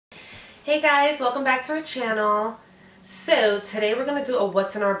Hey guys, welcome back to our channel. So today we're going to do a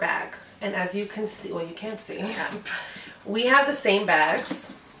what's in our bag. And as you can see, well you can't see, we have the same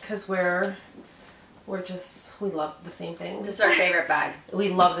bags because we love the same things. This is our favorite bag. We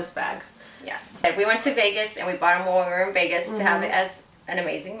love this bag. Yes. We went to Vegas and we bought them while we were in Vegas to have it as an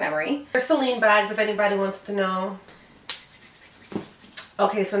amazing memory. They're Celine bags if anybody wants to know.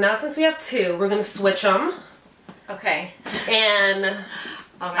 Okay, so now since we have two, we're going to switch them. Okay. And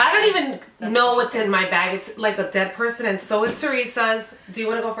I don't even know what's in my bag. It's like a dead person, and so is Theresa's. Do you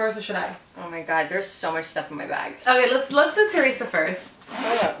want to go first or should I? Oh my god, there's so much stuff in my bag. Okay, let's do Theresa first.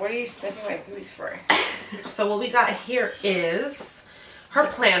 Hold up, what are you sniffing my booties for? So what we got here is her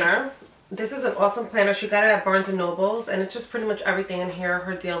planner. This is an awesome planner. She got it at Barnes & Noble's, and it's just pretty much everything in here.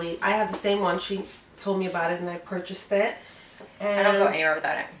 Her daily. I have the same one. She told me about it, and I purchased it. And I don't go anywhere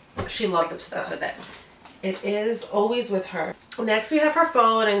without it. She loves obsessed with it. It is always with her. Next we have her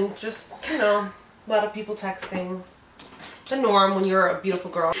phone and just, you know, a lot of people texting. The norm when you're a beautiful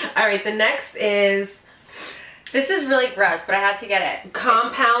girl. Alright, the next is... This is really gross, but I had to get it.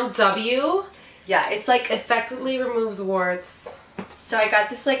 Compound W. Yeah, it's like... Effectively removes warts. So I got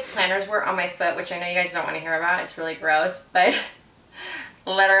this like planner's wart on my foot, which I know you guys don't want to hear about. It's really gross, but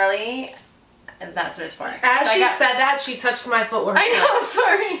literally... that's what it's for. As she said that, she touched my foot with her foot. I know,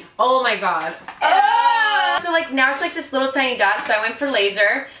 sorry. Oh my god. So like now it's like this little tiny dot, so I went for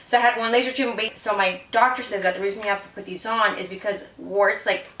laser. So I had one laser treatment. So my doctor says that the reason you have to put these on is because warts,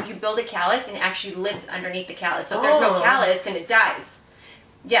 like you build a callus and it actually lives underneath the callus. So if there's no callus, then it dies.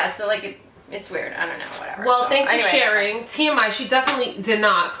 Yeah, so like it's weird. I don't know, whatever. Well, so, thanks for sharing. TMI, she definitely did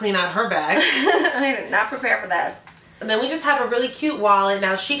not clean out her bag. I did not prepare for that. And then we just have a really cute wallet.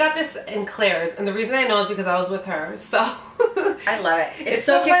 Now, she got this in Claire's, and the reason I know is because I was with her, so... I love it. It's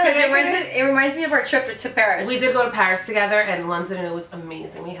so cute because it reminds me of our trip to Paris. We did go to Paris together and London, and it was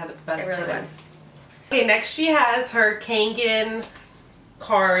amazing. We had the best time. It really was. Okay, next she has her Kangen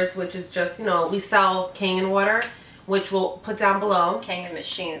cards, which is just, you know, we sell Kangen water, which we'll put down below. Kangen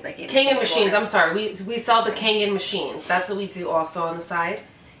machines. Like Kangen machines, I'm sorry. We sell the Kangen machines. That's what we do also on the side.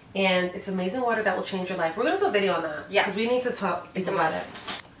 And it's amazing water that will change your life. We're going to do a video on that. Yeah. Because we need to talk it's a must.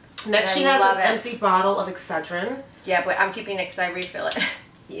 Next, she has an empty bottle of Excedrin. Yeah, but I'm keeping it because I refill it.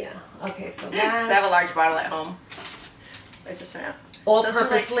 Yeah. Okay, so that's... I have a large bottle at home. I just went out.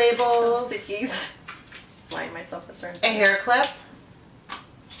 All-purpose labels. Stickies. Blind myself with certain A hair clip.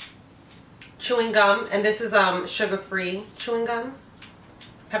 Chewing gum. And this is sugar-free chewing gum.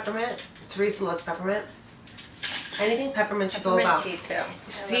 Peppermint. Theresa loves peppermint. Anything peppermint she's all about. Tea too.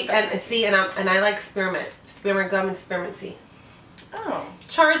 And I like spearmint gum and spearmint tea. Oh.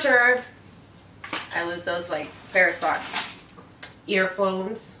 Charger. I lose those like pair of socks.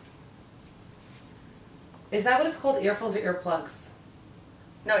 Earphones. Is that what it's called? Earphones or earplugs?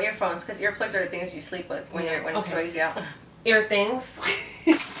 No, earphones, because earplugs are the things you sleep with when it's noisy out. Ear things.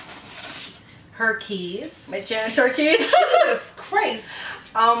 Her keys. My janitor keys. Jesus Christ.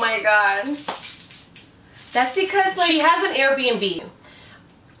 Oh my god. That's because like she has an Airbnb,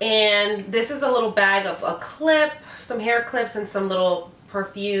 and this is a little bag of a clip, some hair clips, and some little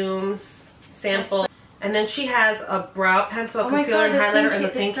perfumes sample. And then she has a brow pencil, a concealer, and highlighter, and the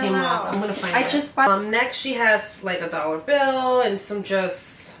thing came off. I'm gonna find it. Just bought. Next, she has like a dollar bill and some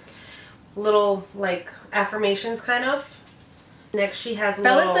just little like affirmations, kind of. Next, she has a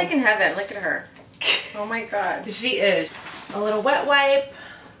Bella's like in heaven. Look at her. Oh my god. She is. A little wet wipe.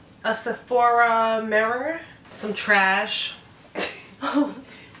 A Sephora mirror, some trash,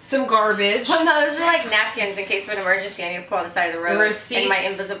 some garbage. Oh no, those are like napkins in case of an emergency. I need to put on the side of the road. Receipts. In my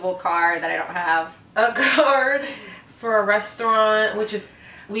invisible car that I don't have. A card for a restaurant, which is...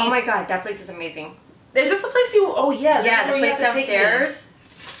 oh my god, that place is amazing. Is this the place you... Oh yeah. Yeah, the place downstairs.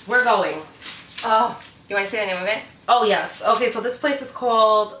 We're going. Oh, you want to say the name of it? Oh yes. Okay, so this place is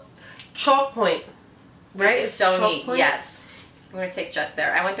called Chalk Point. Right? It's so neat. Yes. I'm going to take Jess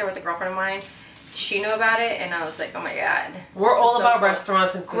there. I went there with a girlfriend of mine. She knew about it, and I was like, oh my god. We're all about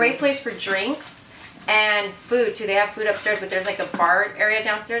restaurants and food. Great place for drinks and food, too. They have food upstairs, but there's like a bar area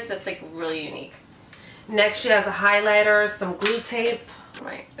downstairs that's like really unique. Next, she has a highlighter, some glue tape.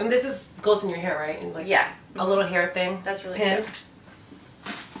 Right. And this goes in your hair, right? And like yeah. A little hair thing. That's really cute.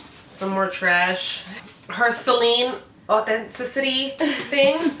 Some more trash. Her Celine authenticity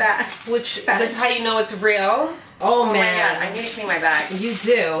thing. Which this is how you know it's real. Oh man, my god, I need to clean my bag. You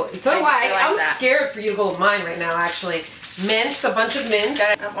do. So do I. I'm scared for you to go with mine right now, actually. Mints, a bunch of mints.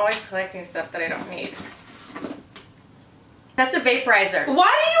 I'm always collecting stuff that I don't need. That's a vaporizer.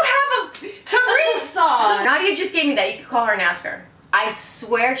 Why do you have a Theresa? Nadia just gave me that. You could call her and ask her. I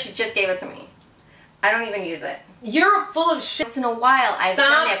swear she just gave it to me. I don't even use it. You're full of shit. Once in a while, I've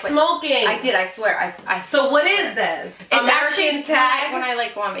done it. Stop smoking. I did, I swear. So what is this? It's American actually Tag? when I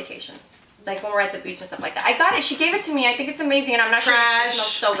like go on vacation. Like when we're at the beach and stuff like that. I got it. She gave it to me. I think it's amazing and I'm not Trash. sure it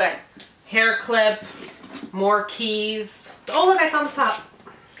smells so good. Hair clip. More keys. Oh look, I found the top.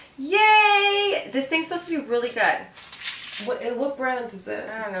 Yay! This thing's supposed to be really good. What brand is it?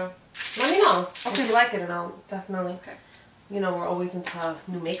 I don't know. Let me know if you like it and I'll definitely. Okay. You know, we're always into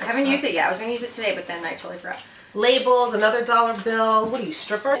new makeup. I haven't used it yet. I was going to use it today, but then I totally forgot. Labels, another dollar bill. What are you,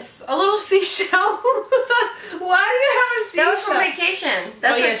 stripper? It's a little seashell. Why do you have a seashell? That was from vacation.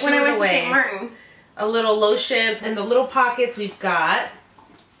 That's like when I went to St. Martin. A little lotion. In the little pockets we've got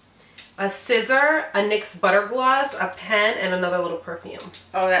a scissor, a NYX butter gloss, a pen, and another little perfume.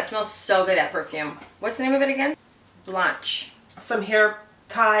 Oh, that smells so good, that perfume. What's the name of it again? Blanche. Some hair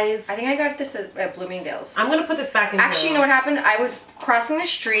ties. I think I got this at Bloomingdale's. I'm going to put this back in Actually, here. you know what happened? I was crossing the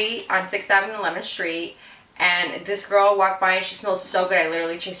street on 6th Avenue and 11th Street, and this girl walked by and she smelled so good. I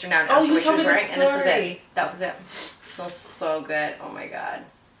literally chased her down and asked her what she was wearing, and this was it. That was it. It smells so good. Oh my god.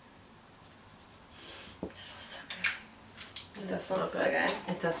 It smells so good. It does smell good.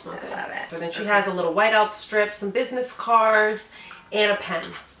 It does smell good. I love it. So then she has a little whiteout strip, some business cards, and a pen.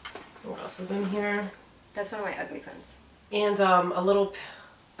 What else is in here? That's one of my ugly pens. And a little...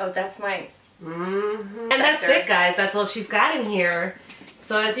 Oh, that's my... And that's it, guys. That's all she's got in here.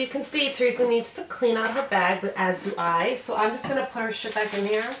 So as you can see, Teresa needs to clean out her bag, but as do I. So I'm just going to put her shit back in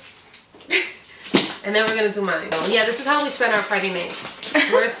here. And then we're going to do mine. Yeah, this is how we spend our Friday nights.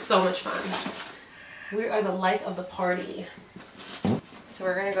 We're so much fun. We are the life of the party. So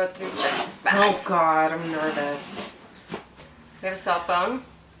we're going to go through Jess's bag. Oh, God. I'm nervous. We have a cell phone.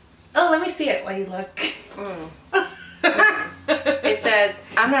 Oh, let me see it while you look. It says,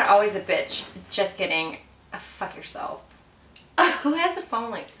 I'm not always a bitch. Just kidding. Fuck yourself. Who has a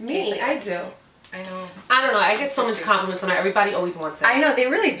phone like me? Like I do. I know. I don't know. I get so much compliments on it. Everybody always wants it. I know. They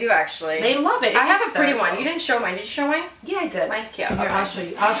really do, actually. They love it. I have a pretty one. You didn't show mine. Did you show mine? Yeah, I did. Mine's cute. Here, Okay. I'll show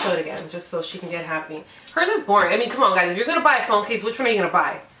you. I'll show it again, just so she can get happy. Hers is boring. I mean, come on, guys. If you're gonna buy a phone case, which one are you gonna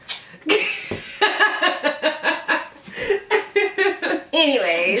buy?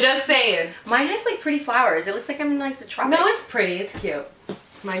 Anyways. Just saying. Mine has like pretty flowers. It looks like I'm in like the tropics. No, it's pretty. It's cute.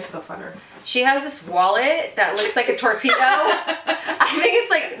 Mine's still funner. She has this wallet that looks like a torpedo. I think it's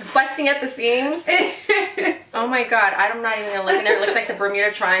like busting at the seams. Oh my god, I'm not even gonna look in there. It looks like the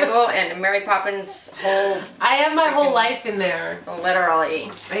Bermuda Triangle and Mary Poppins' whole... I have my whole life in there.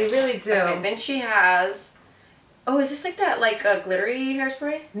 Literally. I really do. Okay, then she has... Oh, is this like that like a glittery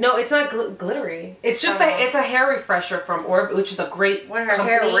hairspray? No, it's not glittery. It's just like, it's a hair refresher from Orb, which is a great When her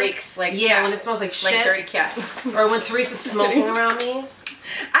company. hair reeks like yeah, when it smells like shit. Like dirty cat. Or when Teresa's smoking around me.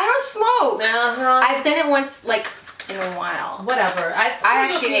 I don't smoke. Uh-huh. I've done it once, like, in a while. Whatever. I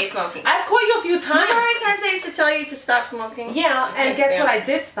actually hate smoking. I've caught you a few times. Remember how many times I used to tell you to stop smoking? Yeah, and guess what? I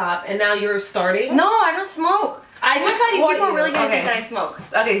did stop, and now you're starting. No, I don't smoke. That's why these people are really gonna think that I smoke.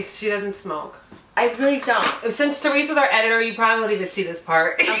 Okay, she doesn't smoke. I really don't. Since Teresa's our editor, you probably won't even see this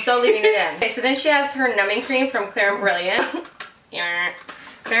part. I'm so leaving it in. Okay, so then she has her numbing cream from Clear and Brilliant. Yeah,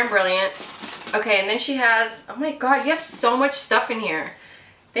 Clear and Brilliant. Okay, and then she has, oh my god, you have so much stuff in here.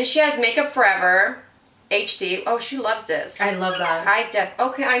 Then she has Makeup Forever HD. Oh, she loves this. I love that. High def.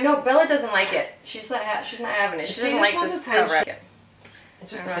 Okay, I know Bella doesn't like it. She's not having it. She doesn't like this cover. It's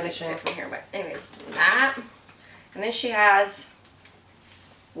just a finishing from here, but anyways, that. And then she has.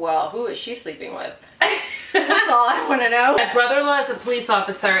 Well, who is she sleeping with? That's all I want to know. My brother-in-law is a police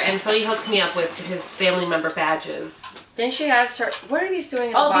officer, and so he hooks me up with his family member badges. Then she has her. What are these doing in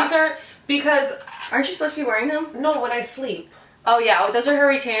the box? These are because. Aren't you supposed to be wearing them? No, when I sleep. Oh yeah, those are her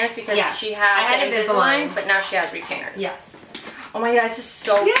retainers because she had the Invisalign, but now she has retainers. Yes. Oh my god, this is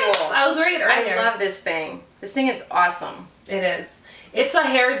so cool. I was right earlier. I love this thing. This thing is awesome. It is. It's a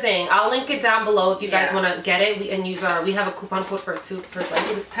hair zing. I'll link it down below if you guys want to get it. We have a coupon code for I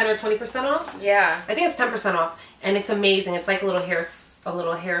think it's 10 or 20% off. Yeah. I think it's 10% off, and it's amazing. It's like a little hair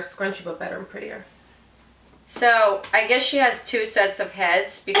scrunchie, but better and prettier. So I guess she has two sets of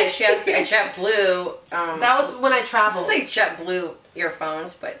heads because she has a JetBlue. That was when I traveled. It's like JetBlue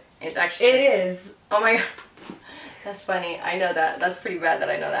earphones, but it's actually. It is. Oh my god. That's funny. I know that. That's pretty bad that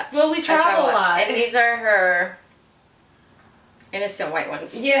I know that. Well, we travel a lot. And these are her innocent white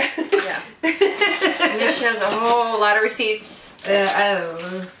ones. Yeah. Yeah. And then she has a whole lot of receipts.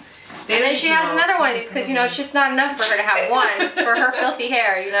 And then she has another one of these because, you know, it's just not enough for her to have one for her filthy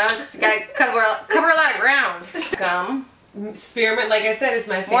hair, you know. It's got to cover a lot of ground. Gum. Spearmint, like I said, is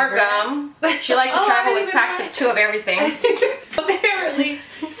my favorite. More gum. She likes to travel with packs of 2 of everything. Apparently.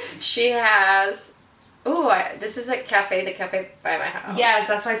 She has Ooh, this is like the cafe by my house. Yes,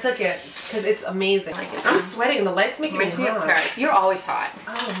 that's why I took it. Because it's amazing. I'm sweating. The lights make me hot. Paris. You're always hot.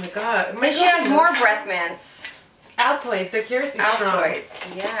 Oh my god. Then she has more breath mints. Altoids. They're curiously strong.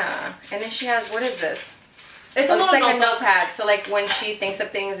 Altoids. Yeah. And then she has, what is this? It's like a notepad. So like when she thinks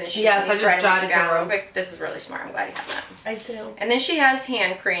of things and she needs to write it down. This is really smart. I'm glad you have that. I do. And then she has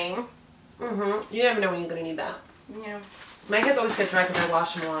hand cream. Mm-hmm. You never know when you're going to need that. Yeah. My hands always get dry because I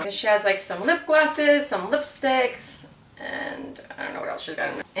wash them a lot. And she has like some lip glosses, some lipsticks, and I don't know what else she's got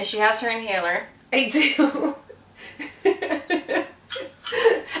in there. And she has her inhaler. I do. I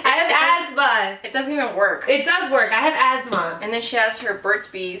have asthma. It doesn't even work. It does work. I have asthma. And then she has her Burt's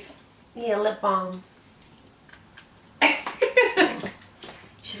Bees. Yeah, lip balm.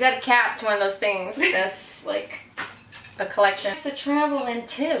 She's got a cap to one of those things that's like a collection. It's to travel in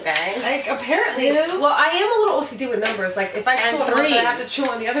too, guys. Like, apparently. Well, I am a little OCD with numbers. Like, if I chew on one, I have to chew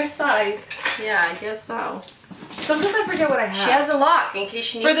on the other side. Yeah, I guess so. Sometimes I forget what I have. She has a lock in case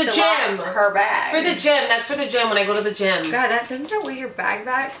she needs to lock her bag. For the gym. That's for the gym when I go to the gym. God, doesn't that weigh your bag?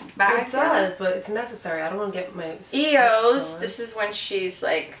 It does, but it's necessary. I don't want to get my... EOS. This is when she's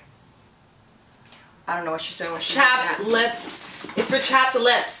like... I don't know what she's doing when she's chapped lip. It's for chapped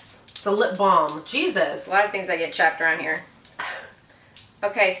lips. It's a lip balm. Jesus. A lot of things that get chapped around here.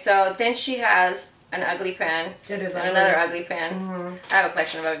 Okay, so then she has an ugly pen. It is and another ugly pen. Mm-hmm. I have a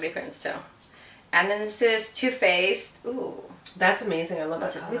collection of ugly pens too. And then this is Too Faced. Ooh. That's amazing. I love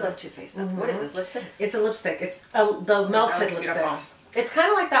that color. We love Too Faced. Mm-hmm. What is this, lipstick? It's a lipstick. It's the melted lipstick. It's kind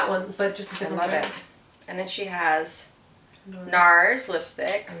of like that one, but just a different color. And then she has NARS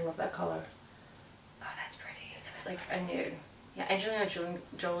lipstick. I love that color. Oh, that's pretty. It's like a nude. Yeah, Angelina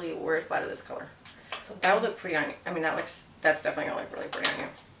Jolie wears a lot of this color. So that would look pretty on you. I mean, that's definitely gonna look really pretty on you.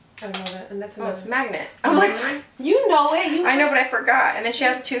 I love it. And that's it's magnet. I'm like, you know it. I know, but I forgot. And then she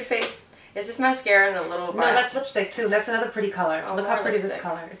has Too Faced. Is this mascara in a little vial? No, that's lipstick too. That's another pretty color. Look how pretty this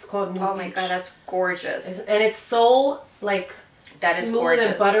color. It's called Nude Oh my god, that's gorgeous. And it's so like smooth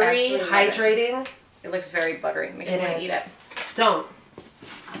and buttery, hydrating. It looks very buttery. Makes me want to eat it. Don't.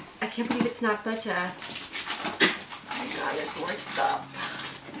 I can't believe it's not butter. Oh my god, there's more stuff.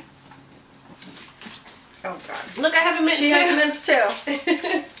 Oh god. Look, I have a mint too. She has mints too.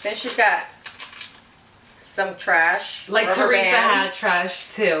 Then she's got some trash. Like Teresa had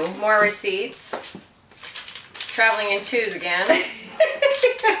trash too. More receipts. Traveling in twos again.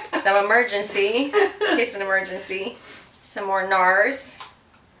 Some emergency. In case of an emergency. Some more NARS.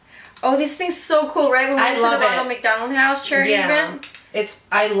 Oh, this thing's so cool, right? When we went to the Ronald McDonald House charity event.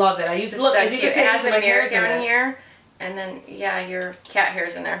 I love it. I used to look. As you can see, it has a mirror down here. And then, yeah, your cat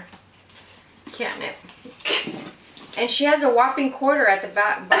hair's in there. Catnip. And she has a whopping quarter at the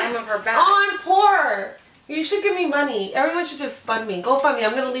bottom of her bag. Oh, I'm poor. You should give me money. Everyone should just fund me. GoFundMe.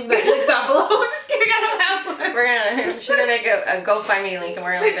 I'm gonna leave that link down below. I'm just kidding. I don't have one. She's gonna make a GoFundMe link, and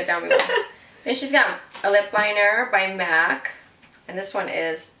we're gonna leave it down below. Then she's got a lip liner by MAC, and this one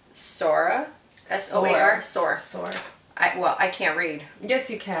is Sora. S-O-A-R. Soar. I can't read. Yes,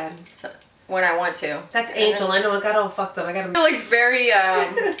 you can. So, when I want to. That's Angel. I know it got all fucked up. It looks very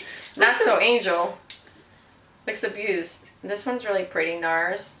not so Angel. Looks abused. This one's really pretty.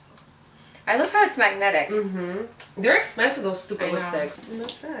 NARS. I love how it's magnetic. Mm-hmm. They're expensive, those stupid lipsticks. And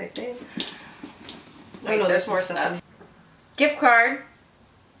that's it, I think. Wait, there's more stuff. Gift card.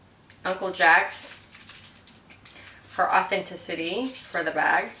 Uncle Jack's. For authenticity for the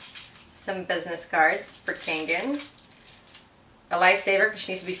bag. Some business cards for Kangan. A lifesaver because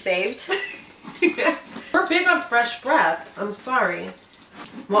she needs to be saved. We're big on fresh breath. I'm sorry.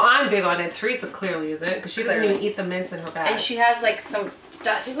 Well, I'm big on it. Teresa clearly isn't because she doesn't even eat the mints in her bag. And she has like some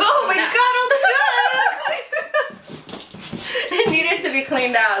dust. Oh my god, I'm done! It needed to be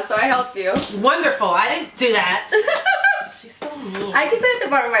cleaned out, so I helped you. Wonderful. I didn't do that. She's so mean. I can put it at the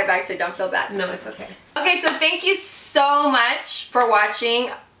bottom of my bag too. Don't feel bad. No, it's okay. Okay, so thank you so much for watching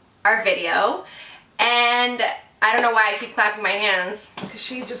our video. And I don't know why I keep clapping my hands. Because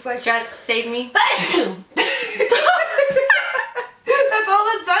she just like... Jess, save me. That's all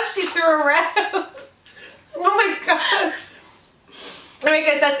the dust she threw around. Oh my god. Alright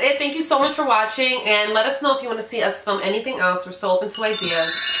guys, that's it. Thank you so much for watching. And let us know if you want to see us film anything else. We're so open to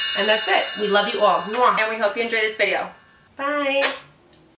ideas. And that's it. We love you all. Mwah. And we hope you enjoyed this video. Bye.